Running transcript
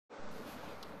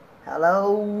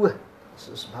Hello, this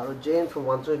is Bharat Jain from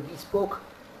Bespoke.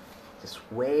 Just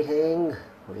waiting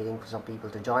for some people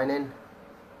to join in.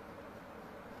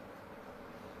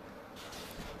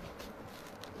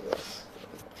 Yes,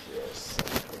 just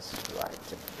set this right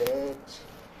a bit.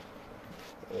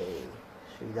 Hey,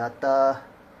 Sridatta.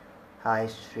 Hi,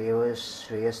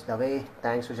 Shreyas Dave.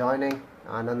 Thanks for joining.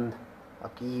 Anand,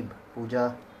 Akib,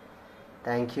 Pooja.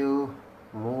 Thank you.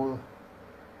 Mool.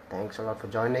 Thanks a lot for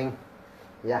joining.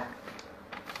 Yeah.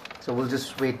 So we'll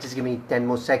just wait. Just give me 10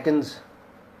 more seconds.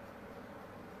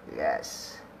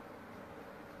 Yes.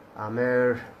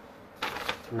 Amir,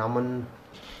 Naman.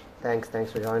 Thanks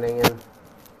for joining in.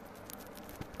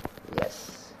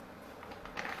 Yes.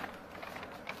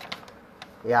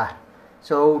 Yeah.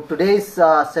 So today's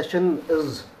session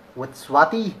is with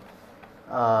Swati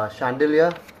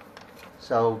Shandilya.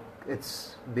 So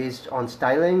it's based on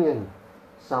styling and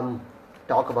some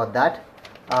talk about that.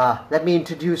 Let me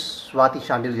introduce Swati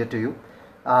Shandilya to you.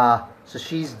 So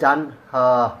she's done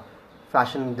her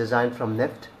fashion design from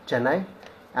NIFT, Chennai,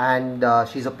 and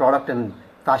she's a product and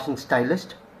fashion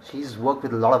stylist. She's worked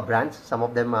with a lot of brands. Some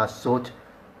of them are Soch,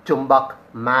 Chumbak,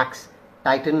 Max,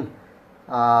 Titan,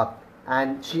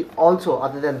 and she also,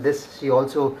 other than this, she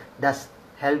also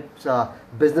helps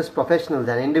business professionals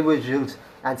and individuals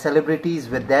and celebrities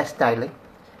with their styling.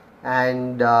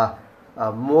 And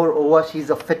moreover, she's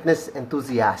a fitness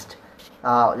enthusiast.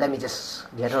 Let me just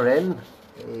get her in.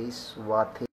 Hey,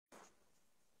 Swati.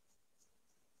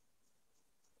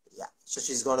 Yeah, so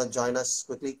she's gonna join us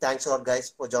quickly. Thanks a lot,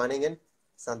 guys, for joining in.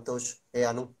 Santosh. Hey,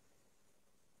 Anu.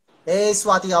 Hey,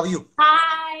 Swati, how are you?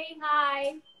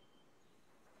 Hi.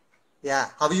 Yeah,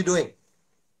 how are you doing?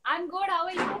 I'm good. How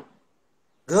are you?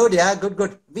 Good, yeah,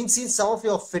 good. Been seeing some of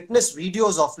your fitness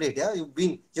videos of late. Yeah,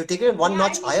 you've taken it one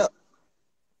notch higher.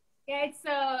 Yeah, it's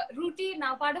a routine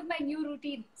now, part of my new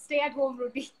routine, stay at home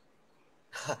routine.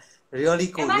 Really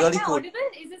cool, Am I cool. audible?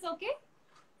 Is this okay?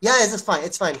 Yeah, it's fine.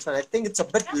 It's fine. I think it's a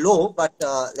bit low, but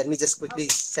let me just quickly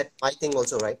set my thing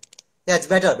also right. Yeah, it's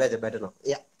better now.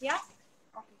 Yeah. Yeah.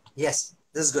 Okay. Yes,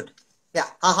 this is good. Yeah.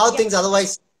 How things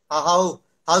otherwise?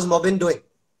 How's Mobin doing?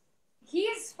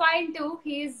 He's fine too.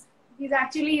 He's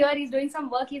actually here. He's doing some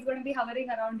work. He's going to be hovering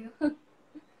around you.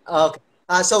 Okay.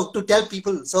 So to tell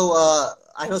people,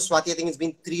 I know Swati. I think it's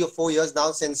been 3 or 4 years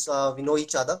now since we know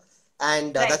each other,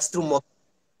 and Right. that's through Mobin.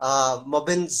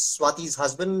 Mobin's Swati's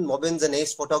husband. Mobin's an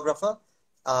ace photographer,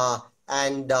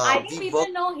 and I think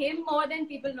people know him more than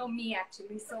people know me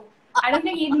actually. So I don't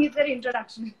think he needs an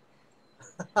introduction.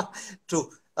 True.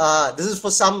 This is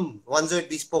for some ones with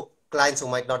bespoke clients who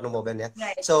might not know Mobin. Yeah.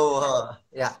 Right. So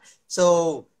yeah.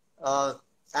 So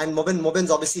and Mobin's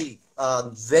obviously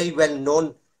very well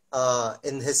known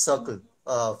in his circle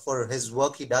for his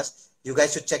work he does. You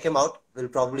guys should check him out. We'll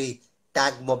probably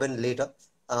tag Mobin later.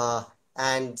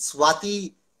 And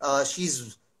Swati,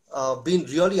 she's been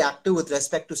really active with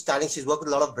respect to styling. She's worked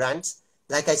with a lot of brands,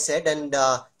 like I said. And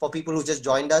for people who just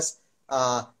joined us,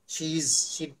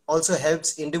 she also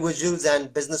helps individuals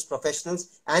and business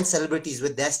professionals and celebrities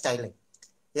with their styling.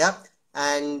 Yeah.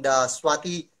 And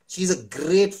Swati, she's a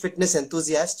great fitness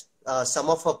enthusiast. Some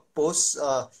of her posts,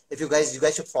 if you guys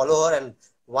should follow her, and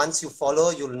once you follow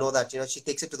her, you'll know that she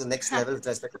takes it to the next level with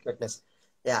respect to fitness.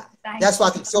 Yeah. Thanks. Yeah,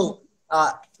 Swati. So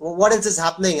what else is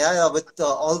happening with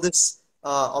all this?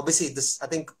 Obviously, this, I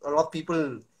think a lot of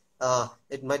people,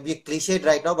 it might be a cliched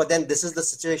right now, but then this is the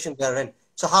situation we are in.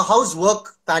 So how's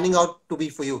work panning out to be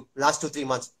for you last 2-3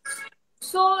 months?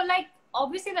 So like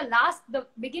obviously the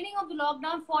beginning of the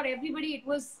lockdown for everybody, it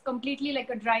was completely like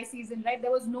a dry season, right?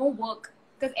 There was no work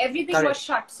because everything was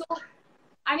shut. So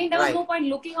I mean, there was no point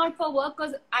looking out for work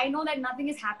because I know that nothing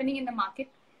is happening in the market.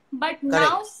 But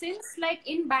now, since like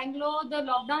in Bangalore, the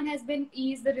lockdown has been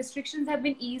eased, the restrictions have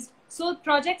been eased. So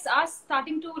projects are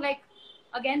starting to like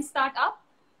again start up,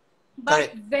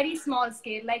 but very small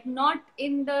scale, like not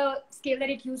in the scale that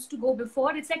it used to go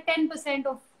before. It's like 10%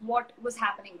 of what was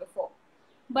happening before.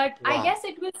 But I guess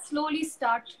it will slowly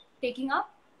start taking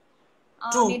up.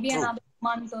 Maybe another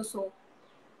month or so.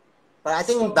 But I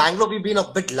think in Bangalore, we've been a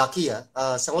bit luckier.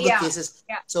 Some of the cases.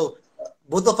 Yeah. So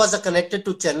both of us are connected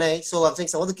to Chennai. So I'm saying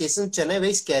some of the cases in Chennai are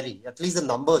very scary, at least the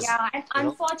numbers. Yeah. And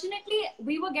unfortunately,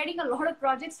 we were getting a lot of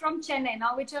projects from Chennai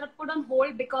now, which are put on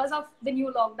hold because of the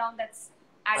new lockdown that's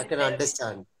added. I can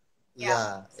understand.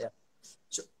 Yeah.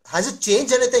 So has it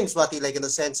changed anything, Swati, like in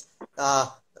the sense,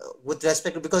 with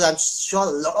respect to, because I'm sure a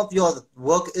lot of your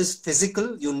work is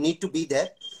physical, you need to be there.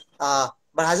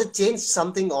 But has it changed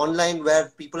something online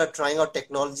where people are trying out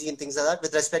technology and things like that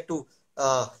with respect to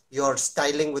your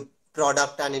styling with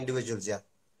product and individuals? Yeah.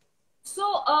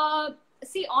 So,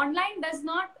 see, online does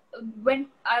not when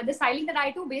the styling that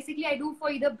I do, basically I do for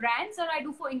either brands or I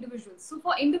do for individuals. So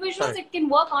for individuals, it can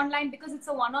work online because it's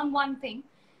a one-on-one thing.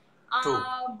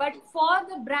 But for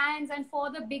the brands and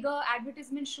for the bigger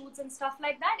advertisement shoots and stuff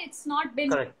like that, it's not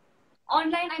been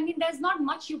online. I mean, there's not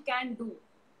much you can do.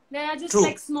 There are just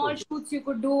like small shoots you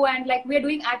could do, and like we're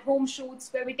doing at-home shoots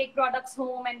where we take products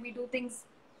home and we do things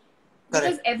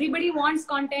because everybody wants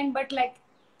content, but like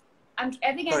I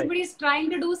think everybody is trying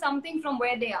to do something from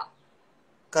where they are.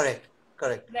 Correct.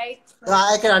 Right.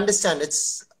 I can understand.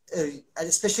 It's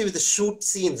especially with the shoot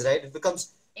scenes, right?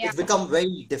 It's become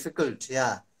very difficult.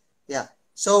 Yeah.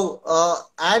 So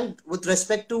and with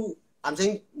respect to, I'm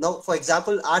saying now, for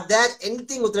example, are there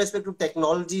anything with respect to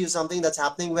technology or something that's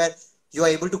happening where you are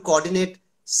able to coordinate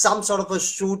some sort of a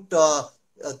shoot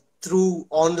through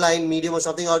online medium or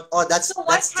something, or that's so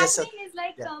what's just happening is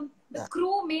like the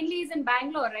crew mainly is in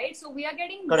Bangalore, right? So we are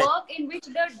getting work in which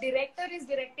the director is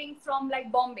directing from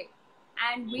like Bombay,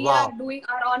 and we are doing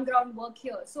our on-ground work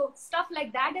here. So stuff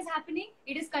like that is happening.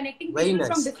 It is connecting people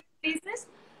from different places.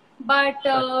 But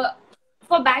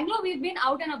for Bangalore, we've been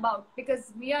out and about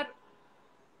because we are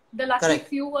the lucky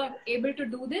few who are able to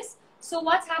do this. So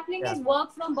what's happening is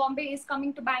work from Bombay is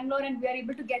coming to Bangalore, and we are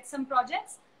able to get some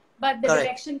projects. But the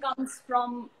direction comes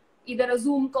from either a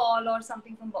Zoom call or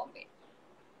something from Bombay.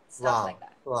 Stuff like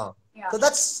that. Yeah. So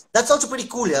that's also pretty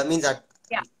cool. Yeah, I mean that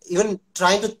even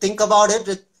trying to think about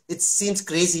it seems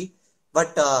crazy.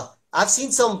 But I've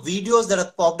seen some videos that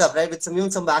have popped up, right, with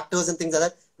even some actors and things like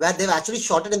that, where they've actually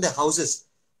shot it in their houses.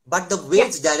 But the way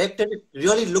it's directed, it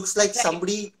really looks like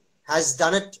somebody has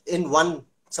done it in one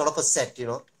sort of a set, you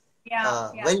know.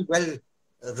 Very well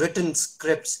written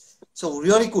scripts. So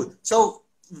really cool. So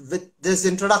with this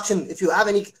introduction, if you have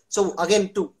any, so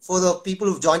again, for the people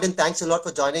who've joined in, thanks a lot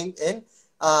for joining in.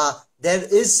 There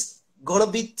is going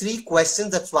to be 3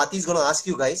 questions that Swati is going to ask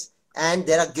you guys, and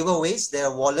there are giveaways. There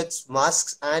are wallets,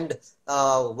 masks, and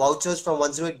vouchers from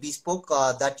 108 Bespoke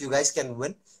that you guys can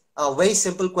win. Very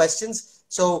simple questions.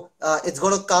 So it's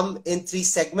going to come in 3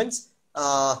 segments.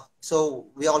 So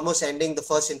we're almost ending the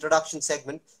first introduction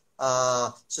segment.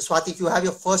 So Swati, if you have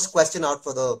your first question out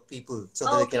for the people so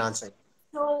that they can answer it.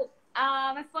 So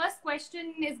my first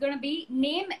question is going to be,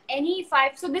 name any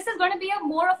 5. So this is going to be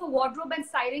more of a wardrobe and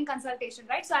styling consultation,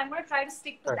 right? So I'm going to try to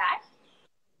stick to that,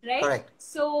 right? Correct.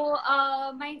 So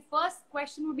my first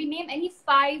question would be, name any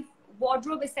 5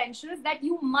 wardrobe essentials that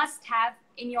you must have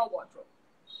in your wardrobe.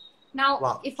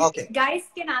 Now, if you guys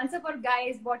can answer for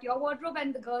guys what your wardrobe,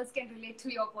 and the girls can relate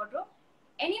to your wardrobe,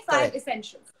 any 5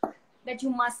 essentials that you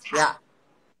must have. Yeah.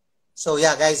 So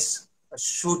yeah, guys,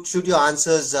 shoot your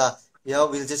answers.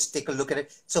 We'll just take a look at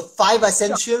it. So 5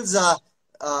 essentials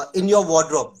in your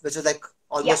wardrobe, which is like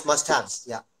almost must-haves.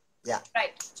 Yeah.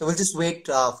 Right. So we'll just wait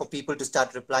for people to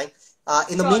start replying.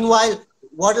 In the meanwhile,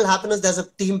 what will happen is there's a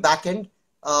team backend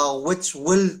which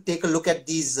will take a look at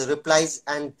these replies,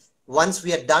 and once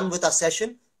we are done with our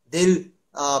session, they'll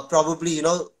probably,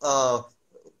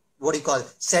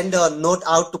 send a note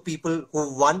out to people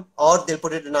who won, or they'll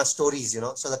put it in our stories,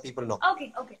 so that people know.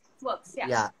 Okay. Works.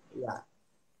 Yeah.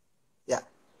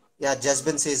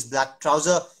 Jasmine says black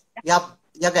trouser. Yeah,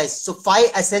 guys. So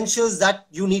 5 essentials that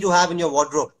you need to have in your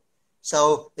wardrobe.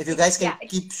 So if you guys can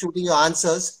keep shooting your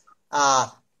answers,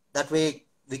 that way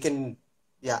we can,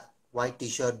 white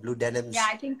t-shirt, blue denims. Yeah,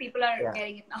 I think people are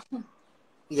getting it now.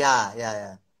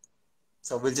 Yeah.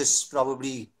 So we'll just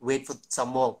probably wait for some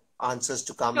more answers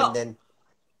to come, and then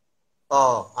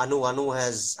Anu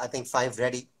has, I think, 5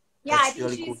 ready. Yeah, I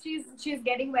think really she's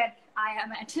getting where I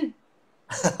am at.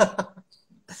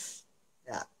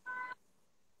 Yeah.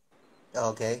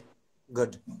 Okay.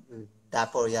 Good.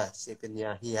 Dapper,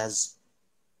 Sapin, he has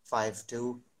 5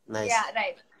 too. Nice. Yeah,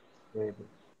 right. Very good.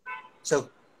 So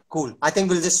cool. I think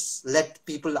we'll just let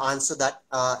people answer that.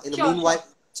 In the meanwhile,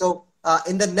 so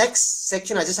in the next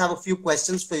section, I just have a few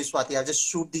questions for you, Swati. I'll just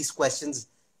shoot these questions.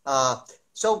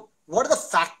 So what are the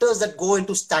factors that go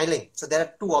into styling? So there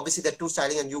are 2, obviously there are 2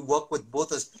 styling, and you work with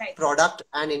both as product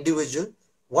and individual.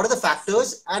 What are the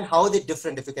factors and how are they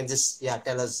different? If you can just,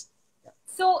 tell us.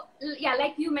 So,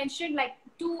 like you mentioned, like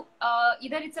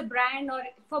either it's a brand, or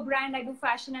for brand, I do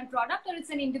fashion and product, or it's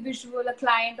an individual, a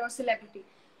client or celebrity.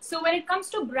 So when it comes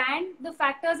to brand, the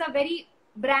factors are very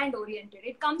brand oriented.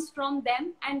 It comes from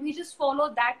them, and we just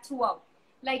follow that throughout.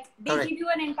 Like they give you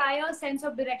an entire sense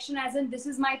of direction, as in this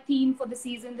is my theme for the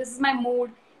season, this is my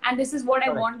mood, and this is what I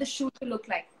want the shoot to look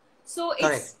like. So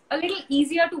it's a little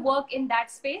easier to work in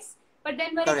that space. But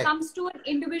then when it comes to an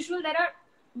individual, there are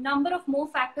number of more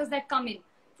factors that come in.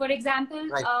 For example,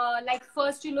 like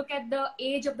first you look at the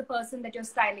age of the person that you're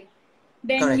styling.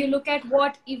 Then you look at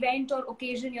what event or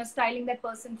occasion you're styling that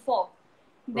person for.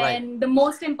 Then the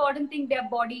most important thing, their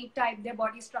body type, their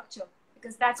body structure,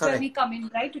 because that's where we come in,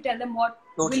 right? To tell them what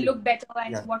will look better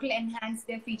and what will enhance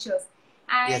their features.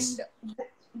 And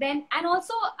then, and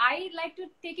also I like to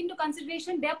take into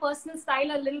consideration their personal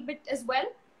style a little bit as well,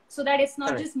 so that it's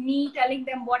not just me telling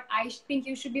them what I think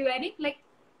you should be wearing. Like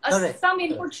some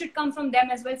input should come from them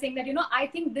as well, saying that, you know, I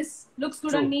think this looks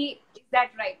good on me. Is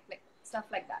that right? Like stuff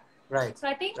like that. Right. So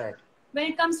I think when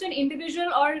it comes to an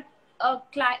individual or a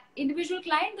individual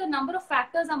client, the number of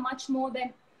factors are much more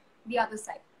than the other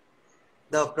side.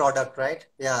 The product, right?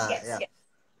 Yes.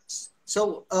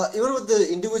 So even with the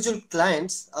individual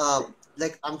clients,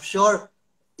 like I'm sure,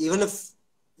 even if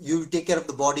you take care of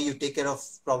the body, you take care of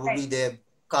probably their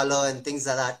color and things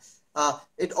like that.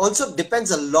 It also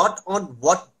depends a lot on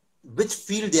which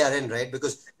field they are in, right?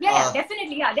 Because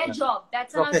definitely, their job.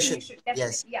 That's another thing you should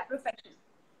definitely, profession.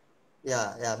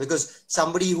 Yeah, because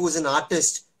somebody who is an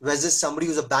artist versus somebody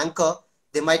who's a banker,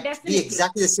 they might be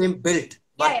exactly the same build,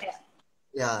 but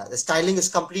the styling is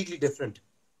completely different.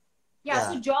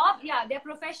 So job, their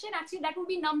profession, actually that would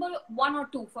be number 1 or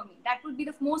 2 for me. That would be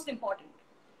the most important.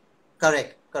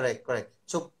 Correct.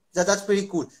 So that's pretty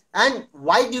cool. And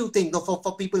why do you think,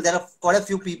 for people, there are quite a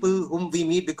few people whom we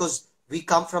meet because we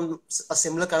come from a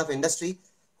similar kind of industry,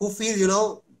 who feel, you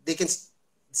know,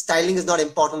 styling is not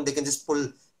important. They can just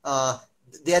pull,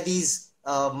 they are these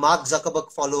Mark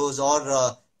Zuckerberg follows,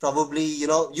 or probably, you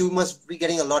know, you must be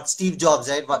getting a lot, Steve Jobs,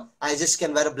 right? But I just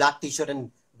can wear a black t-shirt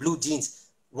and blue jeans.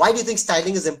 Why do you think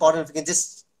styling is important? If you can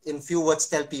just, in few words,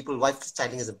 tell people why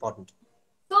styling is important.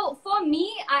 So for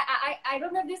me, I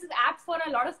don't know if this is apt for a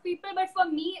lot of people, but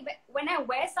for me, when I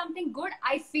wear something good,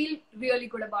 I feel really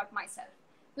good about myself.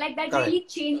 Like that really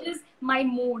changes my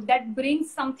mood. That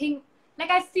brings something,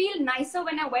 like I feel nicer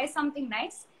when I wear something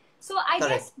nice. So I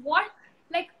guess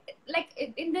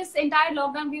like in this entire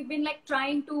lockdown, we've been like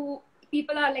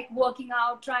people are like working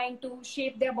out, trying to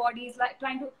shape their bodies, like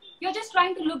you're just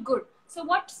trying to look good. So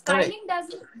what styling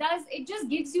does it just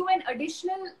gives you an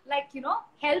additional, like, you know,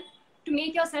 help to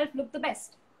make yourself look the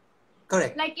best.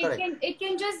 Like it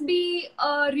can just be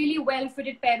a really well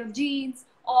fitted pair of jeans,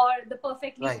 or the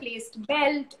perfectly placed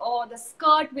belt, or the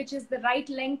skirt which is the right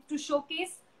length to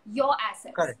showcase your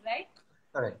assets, right?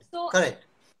 So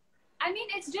I mean,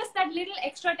 it's just that little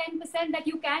extra 10% that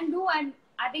you can do, and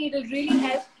I think it'll really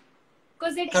help,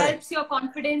 because it helps your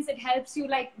confidence, it helps you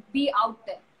like be out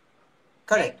there.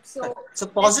 So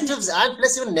positives and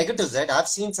plus even negatives, right? I've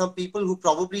seen some people who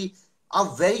probably are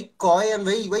very coy and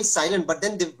very, very silent, but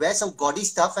then they wear some gaudy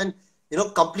stuff and, you know,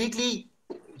 completely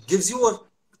gives you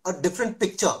a different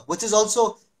picture, which is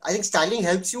also, I think styling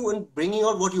helps you in bringing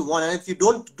out what you want. And if you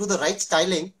don't do the right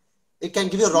styling, it can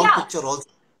give you a wrong picture also.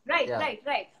 Right.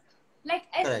 Like,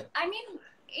 I mean,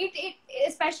 it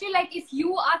especially like if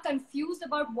you are confused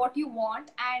about what you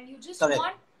want and you just want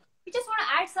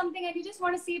to add something and you just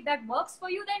want to see if that works for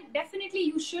you, then definitely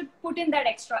you should put in that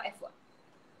extra effort.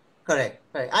 Correct.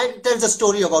 And it tells a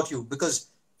story about you, because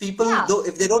people, though,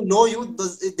 if they don't know you,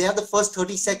 they have the first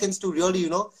 30 seconds to really, you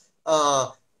know,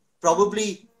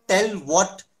 probably tell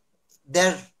what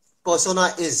their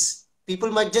persona is. People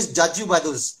might just judge you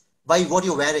by what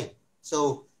you're wearing.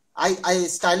 So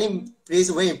styling plays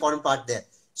a very important part there.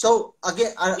 So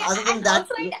again, other than that,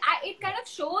 also it kind of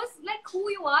shows like who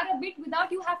you are a bit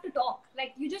without you have to talk.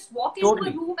 Like you just walk into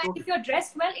a room and if you're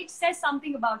dressed well, it says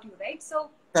something about you, right? So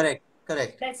correct.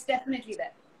 That's definitely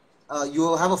there.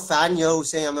 You have a fan here who's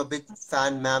saying, "I'm a big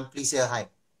fan, ma'am. Please say hi."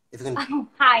 If you can.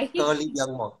 Hi. Curly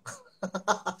young mom.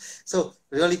 So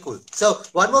really cool. So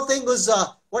one more thing was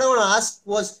what I want to ask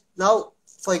was, now,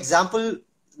 for example,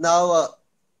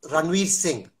 Ranveer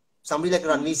Singh, somebody like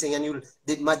Ranveer Singh, and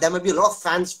there might be a lot of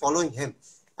fans following him,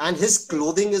 and his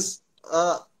clothing is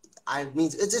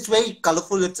it's very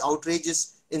colorful, it's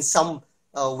outrageous in some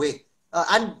way,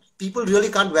 and people really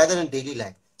can't wear that in daily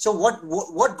life. So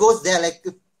what goes there, like,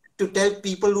 to tell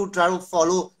people who try to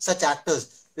follow such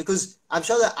actors? Because I'm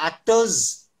sure the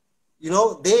actors, you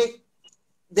know,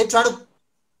 they try to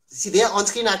see, they are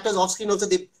on-screen actors, off-screen also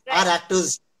they are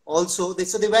actors also.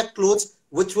 So they wear clothes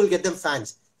which will get them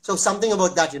fans. So something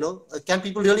about that, you know, can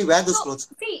people really wear those clothes?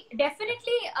 See,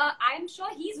 definitely, I'm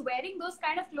sure he's wearing those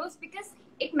kind of clothes because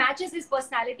it matches his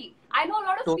personality. I know a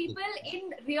lot of people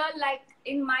in real, like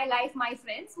in my life, my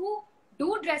friends who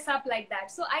do dress up like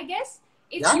that. So I guess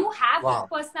if you have the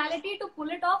personality to pull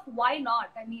it off, why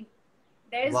not? I mean,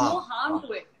 there is no harm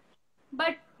to it.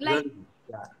 But like,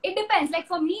 it depends. Like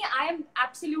for me, I am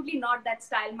absolutely not that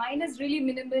style. Mine is really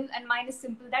minimal and mine is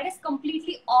simple. That is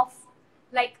completely off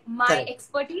like my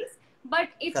expertise. But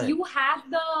if you have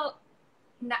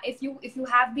if you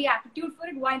have the aptitude for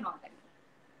it, why not?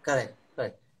 Correct.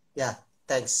 Yeah.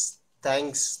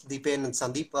 Thanks, Deepen and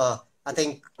Sandeep. I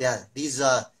think, yeah, these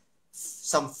are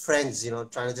some friends,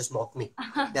 trying to just mock me.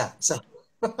 Yeah. So,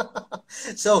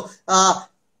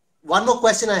 one more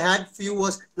question I had for you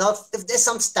was, now, if there's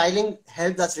some styling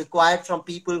help that's required from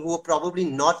people who are probably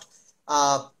not,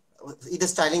 uh, either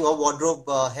styling or wardrobe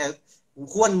help,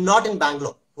 who are not in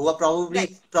Bangalore, who are probably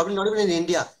not even in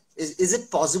India, is it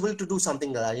possible to do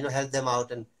something like that, help them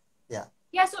out and, yeah.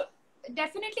 Yeah, so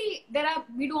definitely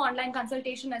we do online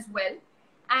consultation as well.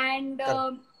 And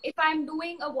if I'm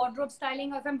doing a wardrobe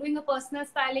styling or if I'm doing a personal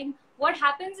styling, what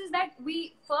happens is that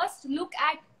we first look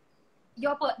at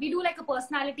we do like a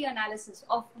personality analysis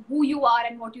of who you are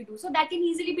and what you do. So that can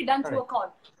easily be done through a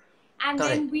call. And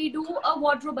then we do a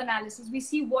wardrobe analysis. We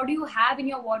see what do you have in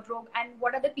your wardrobe and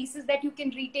what are the pieces that you can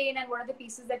retain and what are the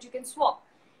pieces that you can swap.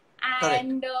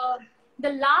 And the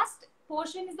last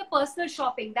portion is the personal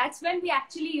shopping. That's when we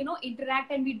actually,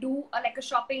 interact and we do like a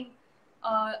shopping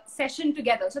session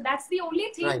together. So that's the only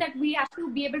thing that we have to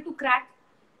be able to crack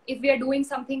if we are doing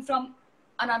something from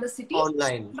another city.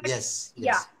 Online, but yes.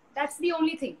 Yeah, that's the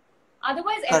only thing.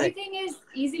 Otherwise, everything is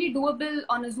easily doable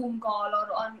on a Zoom call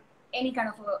or on any kind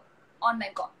of a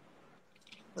online call.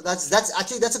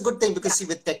 That's a good thing, because see,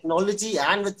 with technology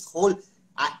and with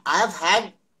I have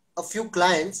had a few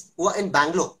clients who are in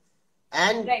Bangalore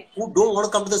and who don't want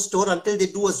to come to the store until they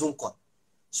do a Zoom call.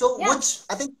 So, which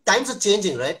I think times are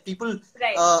changing, right? People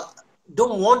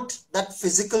don't want that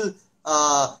physical,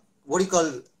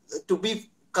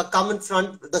 to come in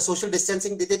front, the social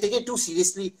distancing, they take it too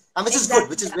seriously, and which is good,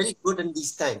 which is very good in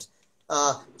these times.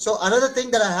 So another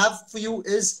thing that I have for you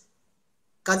is,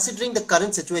 considering the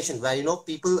current situation where,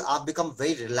 people have become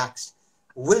very relaxed,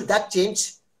 will that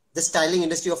change the styling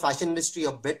industry or fashion industry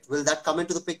a bit? Will that come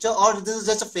into the picture, or this is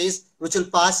just a phase which will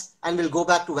pass and we'll go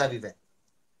back to where we were?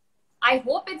 I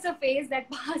hope it's a phase that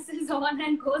passes on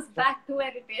and goes back to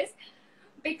where it is,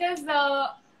 because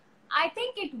I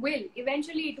think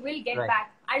eventually it will get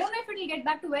back. I don't know if it will get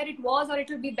back to where it was or it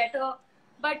will be better,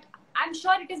 but I'm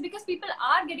sure it is, because people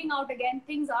are getting out again.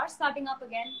 Things are starting up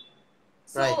again.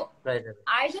 So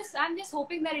I'm just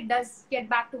hoping that it does get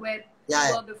back to where we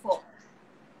were before.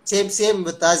 Same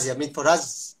with us. I mean, for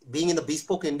us, being in the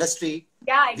bespoke industry,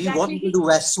 we want people to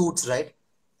wear suits, right?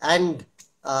 And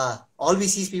all we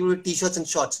see is people with t-shirts and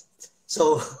shorts.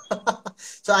 So,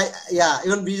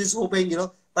 even we just hoping,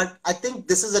 but I think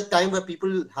this is a time where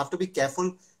people have to be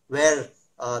careful, where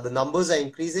the numbers are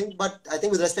increasing. But I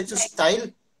think with respect to style,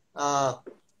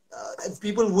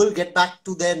 people will get back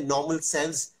to their normal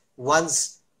selves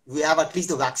once we have at least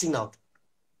the vaccine out.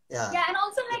 Yeah, and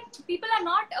also, like, people are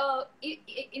not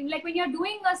like when you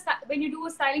do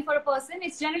a styling for a person,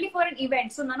 it's generally for an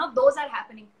event, so none of those are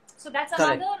happening. So that's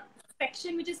another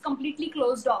section which is completely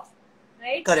closed off,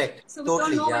 right? Correct. So we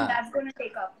don't know when that's going to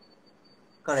take up.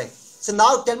 Correct. So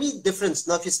now tell me the difference.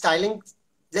 Now, if you're styling,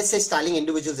 let's say styling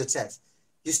individuals itself,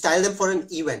 you style them for an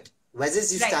event,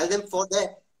 versus you style them for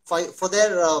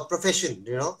their profession,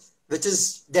 which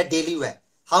is their daily wear.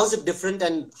 How is it different,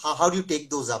 and how do you take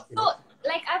those up? So,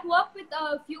 like, I've worked with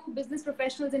a few business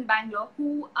professionals in Bangalore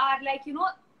who are like,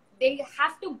 they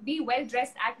have to be well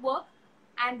dressed at work,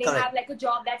 and they have like a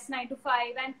job that's 9 to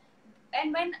 5.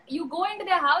 And when you go into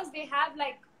their house, they have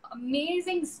like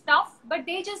amazing stuff, but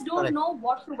they just don't know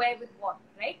what to wear with what,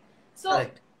 right? So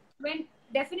when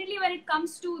it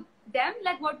comes to them,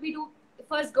 like what we do,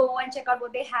 first go and check out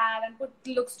what they have and put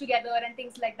looks together and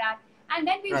things like that. And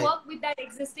then we work with that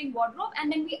existing wardrobe, and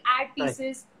then we add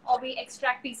pieces or we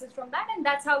extract pieces from that, and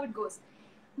that's how it goes.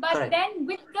 But then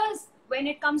when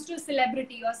it comes to a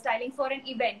celebrity or styling for an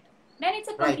event, then it's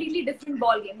a completely different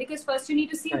ballgame, because first you need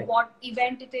to see what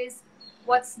event it is,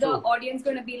 what's the audience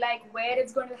going to be like, where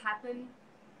it's going to happen,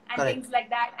 and things like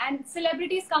that. And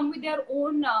celebrities come with their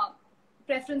own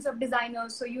preference of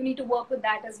designers, so you need to work with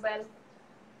that as well.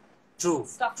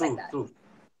 Stuff like that.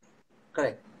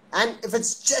 Correct. And if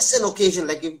it's just an occasion,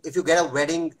 like if you get a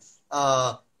wedding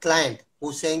client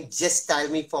who's saying, just style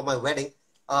me for my wedding,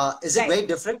 is it very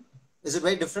different? Is it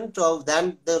very different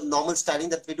than the normal styling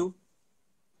that we do?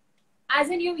 As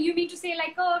in, you mean to say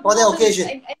like a... For the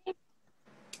occasion.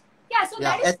 Yeah, so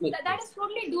that is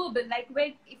totally doable. Like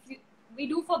we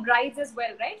do for brides as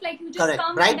well, right? Like you just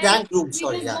come bride and groom,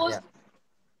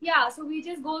 so we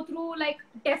just go through, like,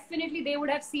 definitely they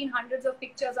would have seen hundreds of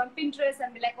pictures on Pinterest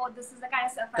and be like, oh, this is the kind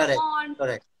of stuff I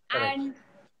want. And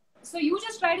so you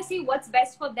just try to see what's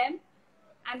best for them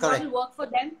and what will work for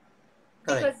them,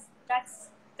 because that's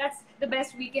the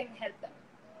best we can help them.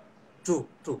 True.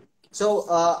 So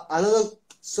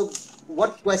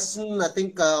what question, I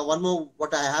think one more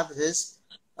what I have is,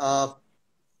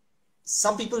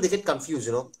 some people, they get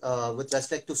confused, with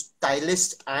respect to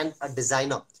stylist and a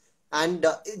designer. And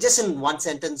just in one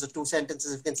sentence or two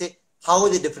sentences, you can say, how are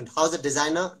they different? How is a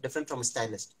designer different from a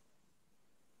stylist?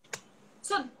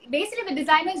 So basically, the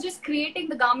designer is just creating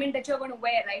the garment that you're going to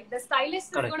wear, right? The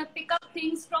stylist is going to pick up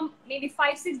things from maybe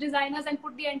 5-6 designers and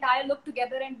put the entire look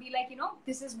together and be like,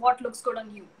 this is what looks good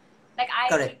on you. Like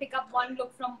I will pick up one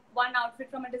look from one outfit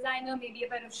from a designer, maybe a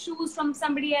pair of shoes from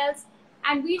somebody else,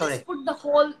 and we just put the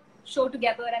whole show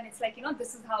together, and it's like,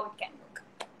 this is how it can look.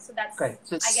 So that's, so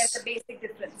I guess, the basic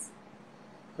difference.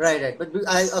 Right. But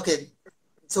okay.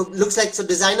 So looks like, so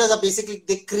designers are basically,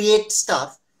 they create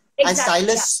stuff, and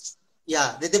stylists,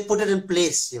 they put it in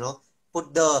place,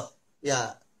 put the,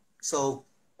 So,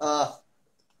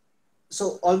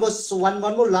 so one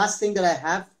more last thing that I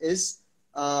have is,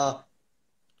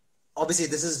 obviously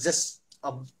this is just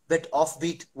a bit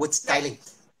offbeat with styling,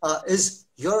 is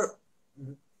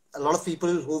a lot of people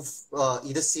who've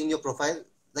either seen your profile,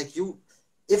 like you,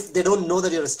 if they don't know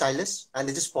that you're a stylist and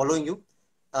they're just following you,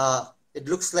 it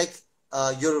looks like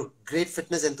you're a great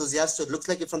fitness enthusiast. So it looks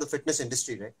like you're from the fitness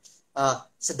industry, right?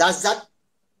 So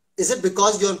is it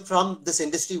because you're from this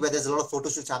industry where there's a lot of photo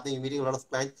shoots happening, you're meeting a lot of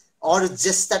clients, or it's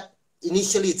just that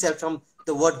initially itself from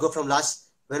the word go from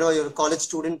whenever you're a college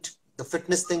student, the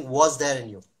fitness thing was there in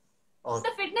you? Or?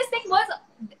 The fitness thing was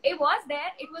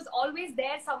there. It was always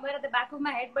there somewhere at the back of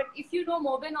my head. But if you know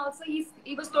Mobin also, he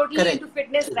was totally into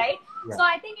fitness, right? Yeah. So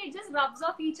I think it just rubs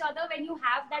off each other when you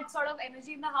have that sort of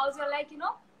energy in the house. You're like,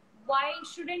 why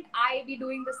shouldn't I be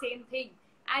doing the same thing?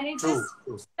 And it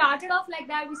just started off like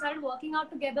that. We started working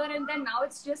out together, and then now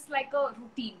it's just like a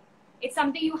routine. It's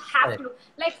something you have to do.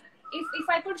 Like, if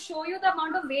I could show you the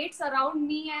amount of weights around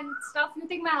me and stuff, you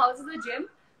think my house is a gym,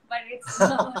 but it's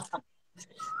not.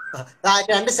 I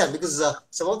can understand, because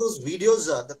some of those videos,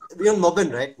 we're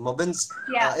Mobin, right? Mobin's,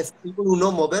 if people who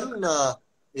know Mobin,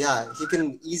 he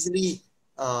can easily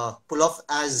pull off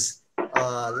as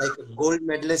like a gold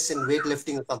medalist in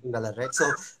weightlifting or something like that, right?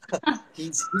 So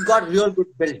he's got real good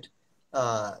build.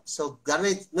 So that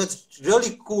way, it's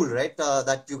really cool, right?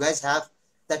 That you guys have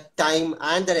that time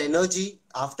and that energy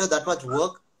after that much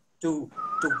work to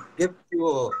give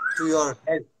to your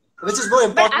health. Which is more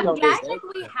important. But I'm glad that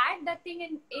we had that thing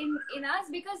in us,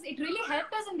 because it really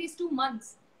helped us in these 2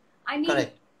 months. I mean,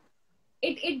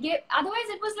 it gave, otherwise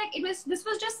it was like, this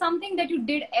was just something that you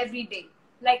did every day.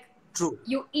 Like,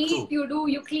 you eat, you do,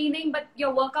 you cleaning, but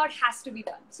your workout has to be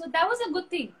done. So that was a good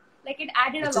thing. Like, it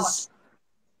added a lot.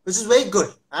 Which is very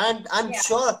good. And I'm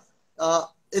sure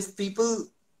if people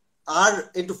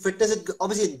are into fitness,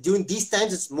 obviously during these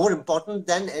times, it's more important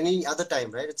than any other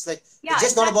time, right? It's like, it's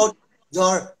just not about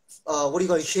your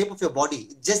shape of your body,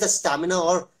 just the stamina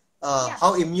or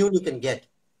how immune you can get.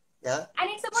 And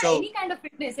it's about any kind of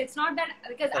fitness. It's not that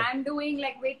because I'm doing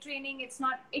like weight training,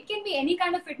 it can be any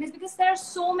kind of fitness, because there are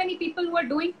so many people who are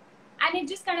doing, and it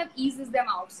just kind of eases them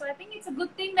out. So I think it's a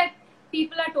good thing that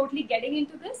people are totally getting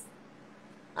into this.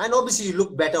 And obviously you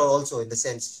look better also, in the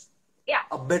sense,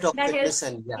 a bit of fitness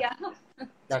helps. And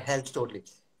that helps totally.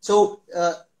 So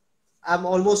I'm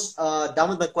almost done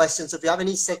with my questions. So if you have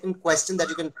any second question that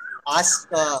you can ask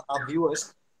our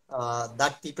viewers,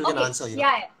 that people can answer.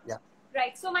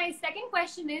 Right. So my second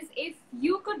question is, if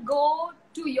you could go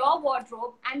to your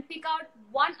wardrobe and pick out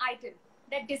one item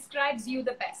that describes you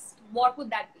the best, what would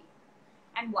that be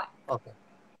and why?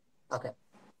 Okay.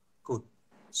 Cool.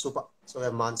 Super. So we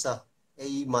have Mansa.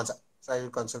 Hey, Mansa. So I will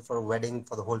consult for a wedding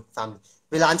for the whole family.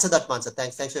 We'll answer that, Mansa.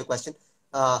 Thanks for your question.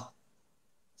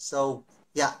 So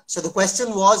the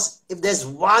question was, if there's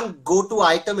one go-to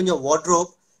item in your wardrobe,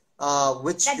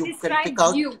 which that you can pick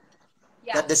out,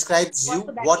 that describes you,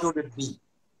 what would it be?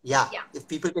 If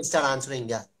people can start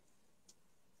answering,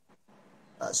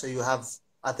 so you have,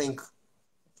 I think,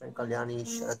 Frank Kalyani,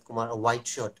 Sharat Kumar, a white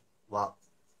shirt. Wow,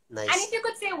 nice. And if you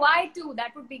could say why too,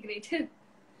 that would be great.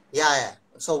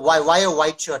 So why a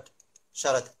white shirt,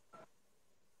 Sharat?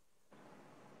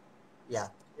 You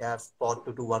have Sport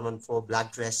 22114,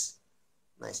 black dress.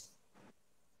 Nice.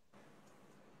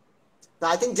 Now,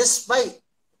 I think just by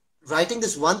writing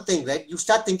this one thing, right, you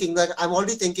start thinking that I'm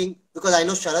already thinking, because I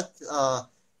know Sharat,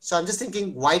 so I'm just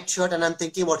thinking white shirt and I'm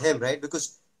thinking about him, right?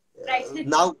 Because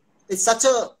now it's such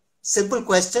a simple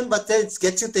question, but then it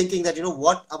gets you thinking that,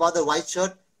 what about the white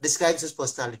shirt describes his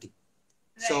personality?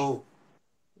 Right. So,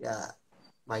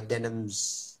 my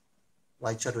denims,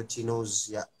 white shirt with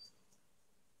chinos,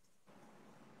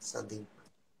 Sandeep,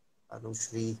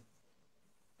 Anushri.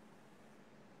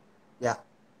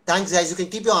 Thanks, guys. You can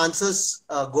keep your answers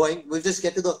going. We'll just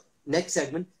get to the next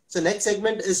segment. So next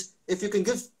segment is, if you can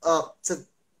give,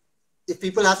 if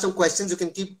people have some questions, you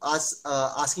can keep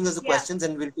asking us the questions,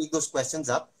 and we'll take those questions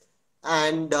up.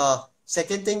 And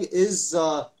second thing is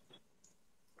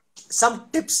some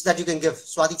tips that you can give,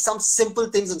 Swati, some simple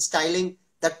things in styling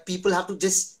that people have to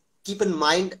just keep in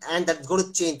mind, and that's going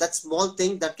to change. That small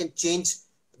thing that can change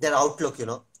their outlook, you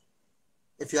know.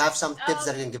 If you have some tips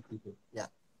that you can give people. Yeah.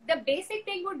 The basic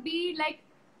thing would be like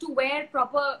to wear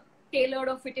proper tailored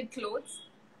or fitted clothes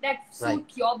that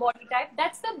suit your body type.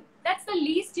 That's the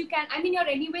least you can. I mean, you're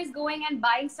anyways going and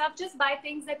buying stuff. Just buy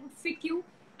things that would fit you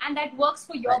and that works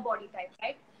for your body type,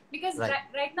 right? Because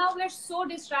right now we're so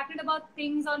distracted about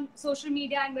things on social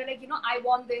media, and we're like, you know, I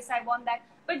want this, I want that.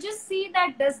 But just see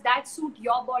that, does that suit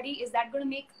your body? Is that going to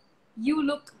make you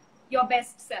look your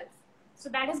best self? So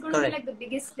that is going to be like the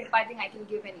biggest tip I think I can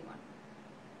give anyone.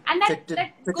 And that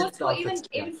goes for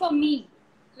even for me.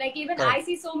 Like even I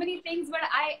see so many things, but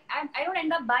I don't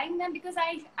end up buying them because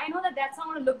I know that that's not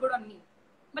going to look good on me.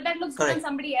 But that looks good on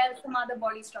somebody else, some other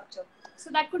body structure. So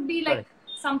that could be like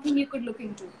something you could look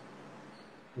into.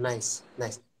 Nice,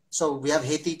 nice. So we have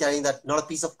Heti telling that not a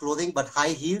piece of clothing, but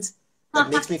high heels. That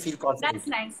makes me feel confident. That's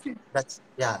nice. That's,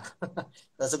 yeah,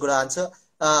 that's a good answer.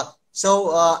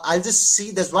 So I'll just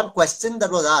see, there's one question that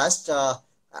was asked,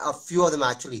 a few of them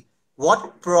actually.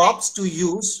 What props to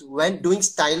use when doing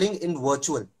styling in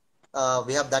virtual?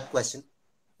 We have that question.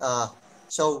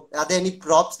 So are there any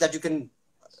props that you can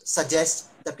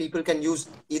suggest that people can use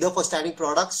either for styling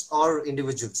products or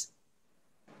individuals?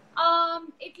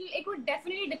 It would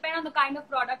definitely depend on the kind of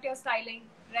product you're styling,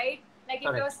 right? Like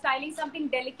if you're styling something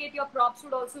delicate, your props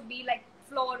would also be like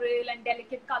floral and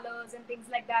delicate colors and things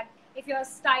like that. If you're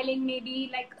styling maybe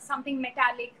like something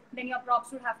metallic, then your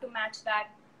props would have to match that.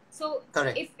 So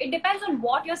if it depends on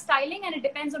what you're styling, and it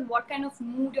depends on what kind of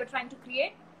mood you're trying to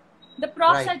create. The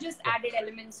props are just added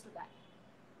elements to that.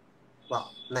 Wow,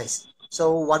 nice.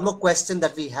 So one more question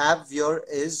that we have here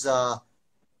is,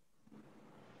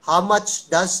 how much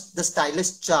does the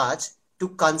stylist charge to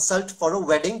consult for a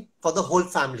wedding for the whole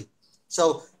family?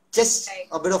 So just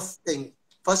a bit of thing.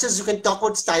 First is you can talk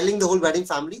about styling the whole wedding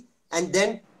family, and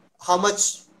then how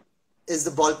much is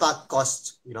the ballpark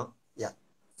cost, you know? Yeah.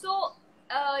 So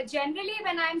generally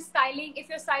when I'm styling, if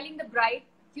you're styling the bride,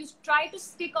 you try to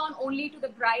stick on only to the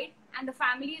bride, and the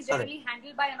family is generally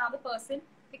handled by another person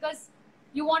because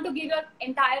you want to give your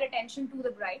entire attention to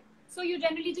the bride. So you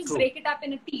generally just break it up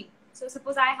in a team. So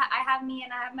suppose I have me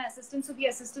and I have my assistant. So the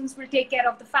assistants will take care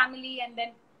of the family, and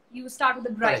then you start with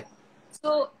the bride.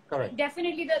 So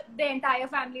definitely the entire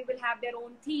family will have their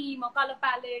own theme or color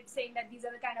palette saying that these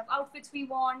are the kind of outfits we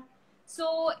want.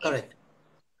 So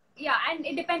yeah, and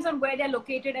it depends on where they're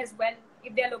located as well.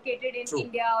 If they're located in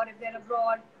India or if they're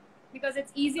abroad, because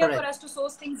it's easier for us to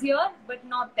source things here, but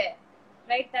not there,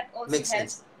 right? That also makes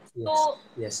helps. Sense. So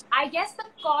I guess the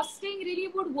costing really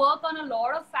would work on a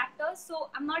lot of factors. So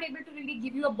I'm not able to really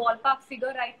give you a ballpark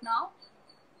figure right now.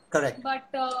 But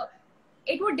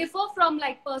it would differ from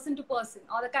like person to person,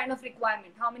 or the kind of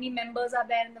requirement. How many members are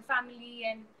there in the family,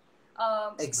 and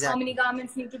how many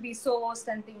garments need to be sourced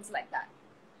and things like that.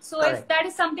 So if that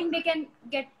is something, they can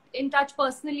get in touch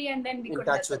personally, and then we could in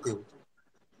touch with you.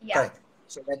 Yeah. Correct.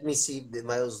 So let me see. There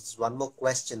was one more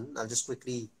question. I'll just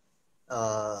quickly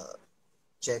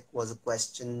check. Was a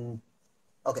question.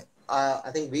 Okay.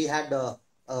 I think we had a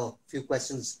few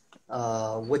questions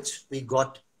which we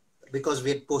got because we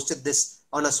had posted this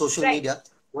on our social media.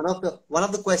 One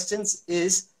of the questions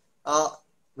is,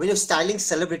 when you're styling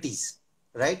celebrities,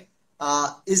 right?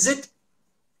 Is it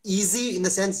easy in the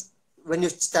sense when you're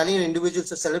styling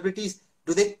individuals or celebrities?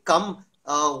 Do they come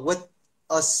with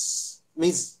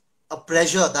a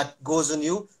pressure that goes on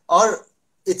you, or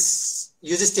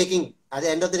you're just taking, at the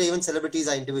end of the day, even celebrities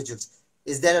are individuals?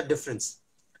 Is there a difference?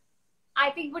 I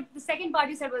think what the second part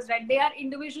you said was right. They are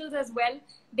individuals as well.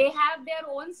 They have their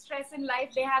own stress in life.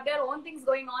 They have their own things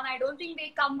going on. I don't think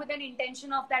they come with an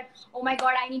intention of that, oh my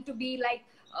God, I need to be like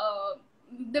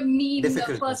the mean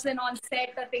person on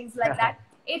set or things like that.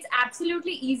 It's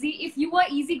absolutely easy. If you are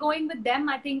easygoing with them,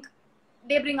 I think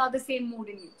they bring out the same mood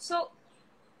in you. So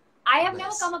I have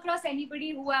never come across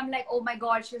anybody who I'm like, oh my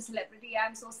God, she's a celebrity.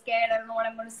 I'm so scared. I don't know what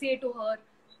I'm going to say to her.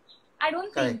 I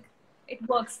don't think it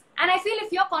works. And I feel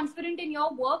if you're confident in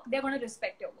your work, they're going to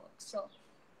respect your work. So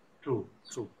true.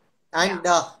 And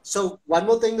so one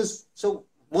more thing is, so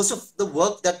most of the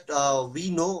work that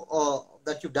we know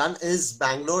that you've done is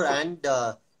Bangalore and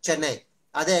Chennai.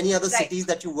 Are there any other cities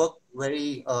that you work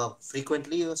very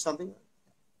frequently or something?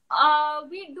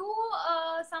 We do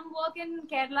some work in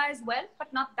Kerala as well,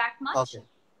 but not that much.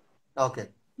 Okay.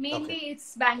 Mainly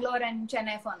it's Bangalore and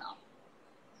Chennai for now.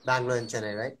 Bangalore and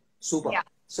Chennai, right? Super. Yeah.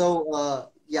 So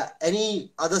yeah,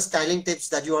 any other styling tips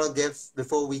that you want to give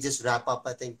before we just wrap up?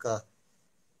 I think.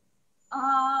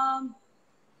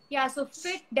 Yeah, so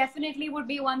fit definitely would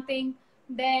be one thing.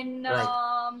 Then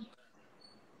Right.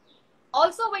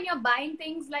 Also when you're buying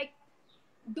things, like,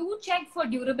 do check for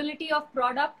durability of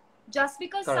product. Just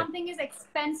because Correct. something is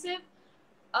expensive,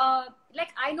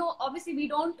 like, I know obviously we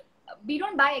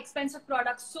don't buy expensive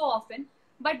products so often,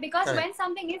 but because Correct. when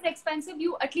something is expensive,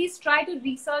 you at least try to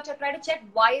research or try to check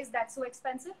why is that so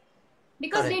expensive,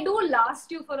 because Correct. they do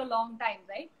last you for a long time,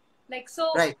 right? Like,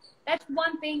 so Right. that's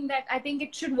one thing that I think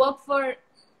it should work for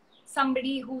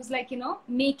somebody who's, like,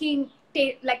 making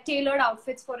tailored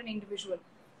outfits for an individual.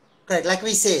 Correct. Like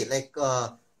we say, like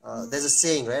there's a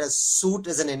saying, right? A suit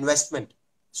is an investment.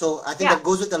 So I think Yeah. that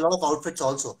goes with a lot of outfits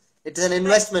also. It is an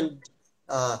investment.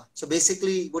 So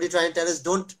basically, what you're trying to tell is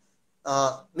don't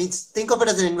means think of it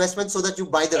as an investment so that you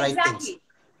buy the right things. Yes.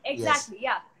 Exactly.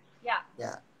 Yeah.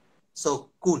 Yeah. So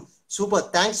cool. Super.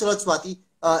 Thanks a lot, Swati.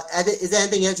 Is there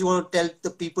anything else you want to tell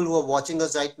the people who are watching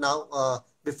us right now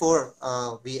before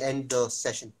we end the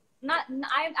session?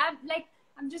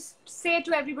 I'm just say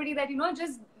to everybody that,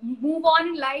 just move on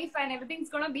in life and everything's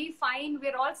gonna be fine.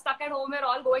 We're all stuck at home. We're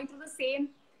all going through the same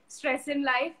stress in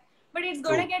life, but it's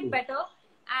gonna get better.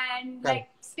 And like,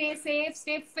 stay safe,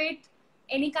 stay fit.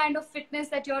 Any kind of fitness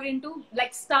that you're into,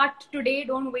 like, start today.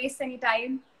 Don't waste any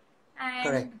time.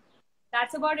 And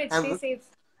that's about it. Stay safe.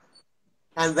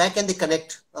 And where can they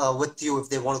connect with you if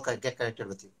they want to get connected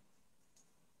with you?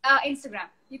 Instagram.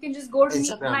 You can just go to my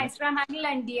Instagram. Instagram handle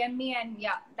and DM me, and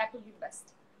yeah, that would be the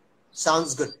best.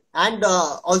 Sounds good. And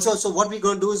also, so what we're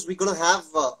going to do is we're going to have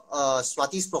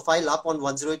Swati's profile up on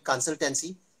 108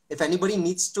 Consultancy. If anybody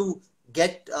needs to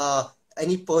get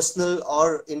any personal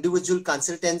or individual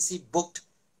consultancy booked,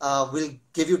 we'll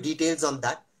give you details on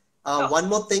that. One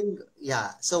more thing,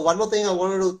 yeah. So one more thing I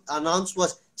wanted to announce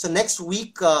was, so next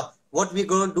week, what we're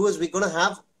going to do is we're going to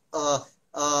have a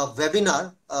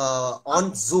webinar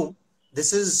on Zoom.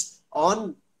 This is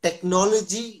on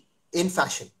technology in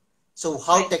fashion. So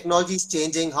how technology is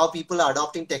changing, how people are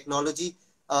adopting technology.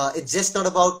 It's just not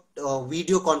about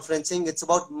video conferencing. It's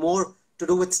about more to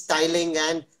do with styling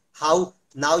and how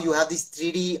now you have these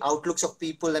 3D outlooks of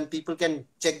people and people can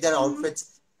check their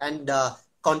outfits and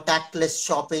contactless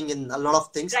shopping and a lot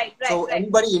of things. So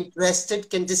anybody interested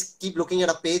can just keep looking at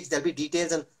a page. There'll be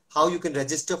details on how you can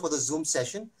register for the Zoom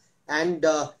session. And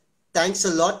thanks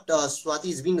a lot, Swati.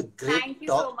 It's been a great talk. Thank you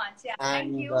so much. Yeah,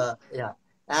 and, thank you. Yeah.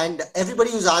 And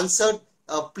everybody who's answered,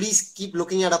 please keep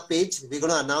looking at our page. We're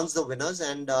going to announce the winners,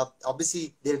 and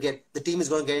obviously the team is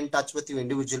going to get in touch with you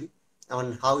individually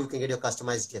on how you can get your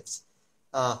customized gifts.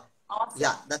 Awesome.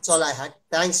 Yeah, that's all I had.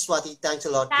 Thanks, Swati. Thanks a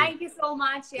lot. Thank you so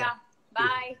much. Yeah.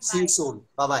 Bye. See you soon.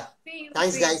 Bye-bye.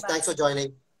 Thanks, guys. Thanks for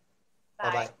joining.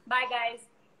 Bye. Bye, guys.